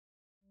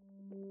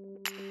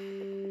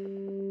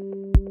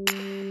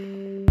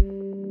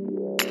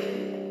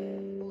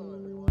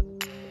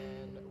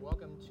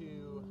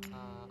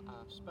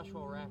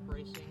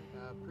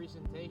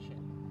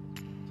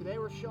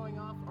showing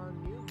off our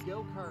new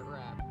go-kart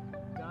wrap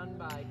done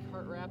by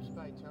Kart Wraps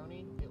by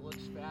Tony. It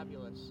looks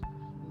fabulous.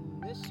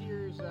 This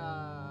year's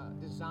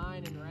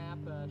design and wrap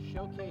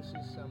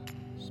showcases some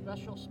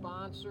special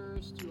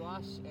sponsors to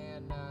us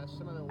and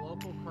some of the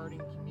local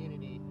karting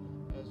community,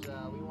 as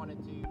we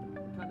wanted to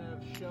kind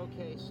of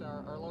showcase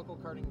our local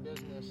karting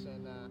business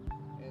in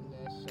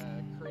this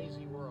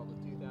crazy world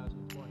of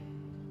 2020.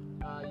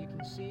 You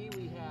can see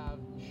we have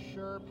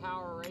Sure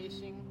Power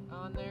Racing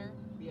on there.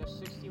 We have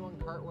 61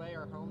 Kartway,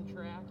 our home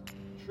track.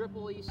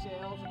 Triple E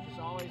Sales, which has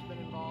always been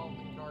involved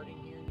in karting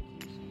here in the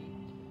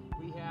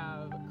QC. We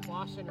have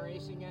Clausen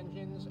Racing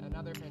Engines,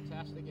 another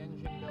fantastic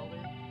engine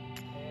builder.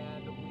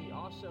 And we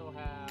also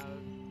have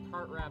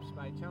Kart Wraps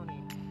by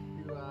Tony,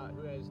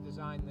 who has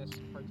designed this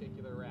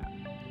particular wrap.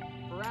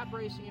 For wrap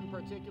racing in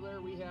particular,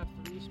 we have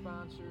 3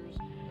 sponsors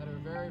that are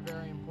very,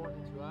 very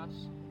important to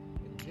us.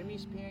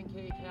 Jimmy's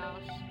Pancake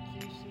House,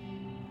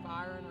 QC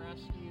Fire and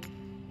Rescue,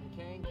 and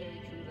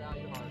K&K True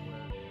Value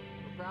Hardware.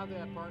 We're proud to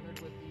have partnered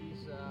with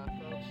these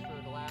folks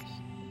for the last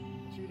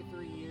 2 to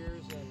 3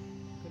 years, and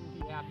couldn't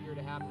be happier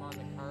to have them on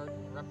the cart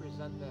and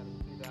represent them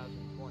in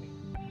 2020.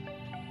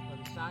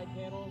 On the side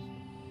panels,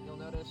 you'll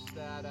notice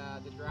that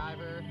the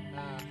driver,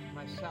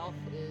 myself,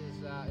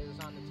 is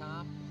on the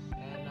top,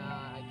 and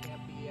I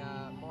can't be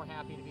more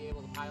happy to be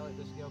able to pilot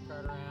this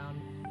go-kart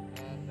around.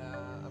 And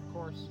of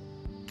course,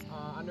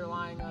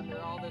 underlying under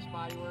all this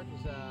bodywork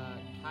is a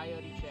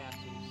Coyote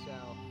chassis. So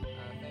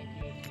thank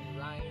you to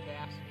Ryan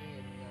Cassidy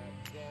and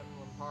Jim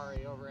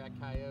Lampari over at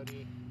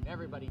Coyote, and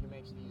everybody who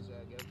makes these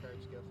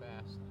go-karts go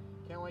fast.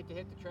 Can't wait to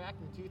hit the track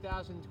in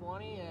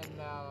 2020,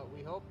 and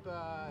we hope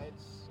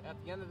it's at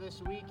the end of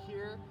this week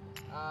here,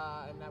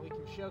 and that we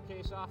can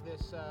showcase off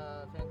this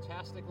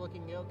fantastic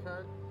looking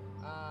go-kart.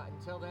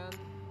 Until then,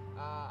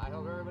 I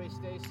hope everybody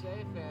stays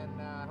safe,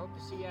 and I hope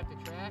to see you at the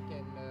track,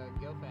 and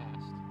go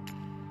fast.